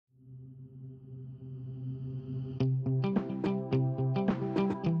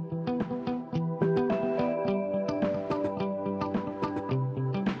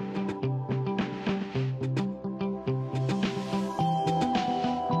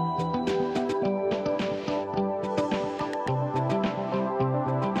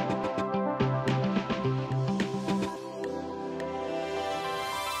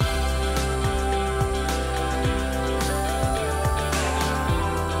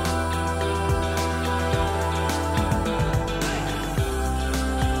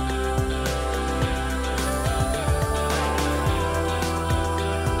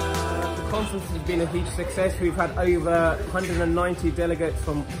been a huge success. We've had over 190 delegates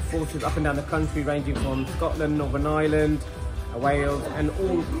from forces up and down the country, ranging from Scotland, Northern Ireland, Wales and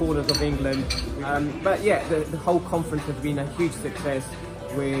all corners of England. But yeah, the whole conference has been a huge success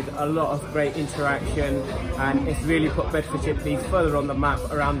with a lot of great interaction, and it's really put Bedfordshire Police further on the map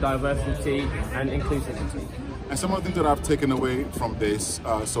around diversity and inclusivity. And some of the things that I've taken away from this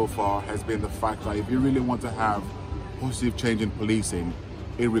so far has been the fact that if you really want to have positive change in policing,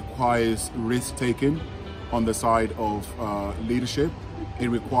 it requires risk-taking on the side of leadership. It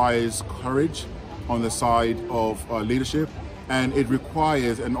requires courage on the side of leadership. And it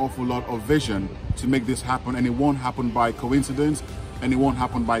requires an awful lot of vision to make this happen, and it won't happen by coincidence and it won't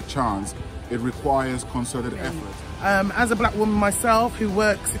happen by chance. It requires concerted effort. As a black woman myself who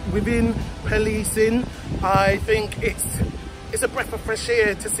works within policing, I think it's a breath of fresh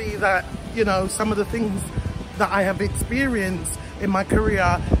air to see that, you know, some of the things that I have experienced in my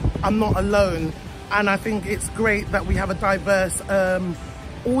career, I'm not alone. And I think it's great that we have a diverse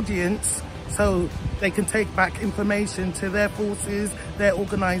audience, so they can take back information to their forces, their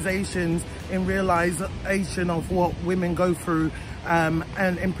organisations, in realisation of what women go through, and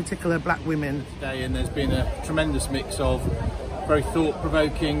in particular black women. Today, and there's been a tremendous mix of very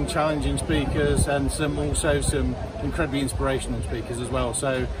thought-provoking, challenging speakers, and also some incredibly inspirational speakers as well.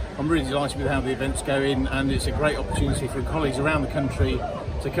 So I'm really delighted with how the event's going, and it's a great opportunity for colleagues around the country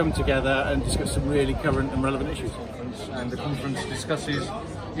to come together and discuss some really current and relevant issues. And the conference discusses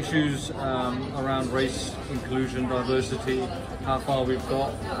issues around race, inclusion, diversity, how far we've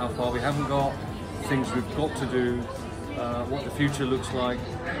got, how far we haven't got, things we've got to do, what the future looks like,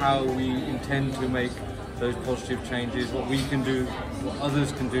 how we intend to make those positive changes, what we can do, what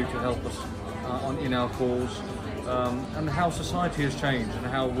others can do to help us in our cause, and how society has changed and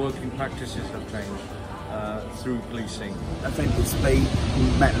how working practices have changed through policing. Event was speed.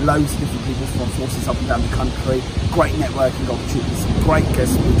 We met loads of different people from forces up and down the country. Great networking opportunities, some great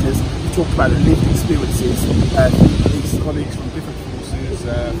guest speakers. We talked about the lived experiences. These colleagues from different forces,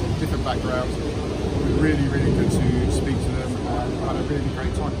 from different backgrounds. It was really, really good to speak to them, and had a really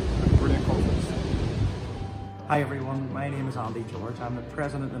great time. A brilliant conference. Hi everyone, my name is Andy George. I'm the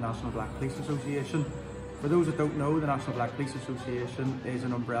President of the National Black Police Association. For those that don't know, the National Black Police Association is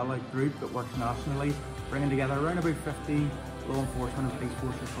an umbrella group that works nationally, bringing together around about 50 law enforcement and police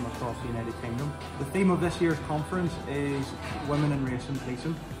forces from across the United Kingdom. The theme of this year's conference is Women in Race and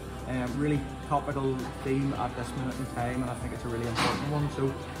Policing. Really topical theme at this minute in time, and I think it's a really important one.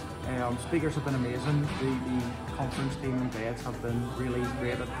 So speakers have been amazing. The conference team and Beds have been really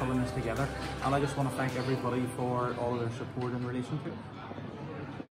great at pulling this together, and I just want to thank everybody for all their support in relation to it.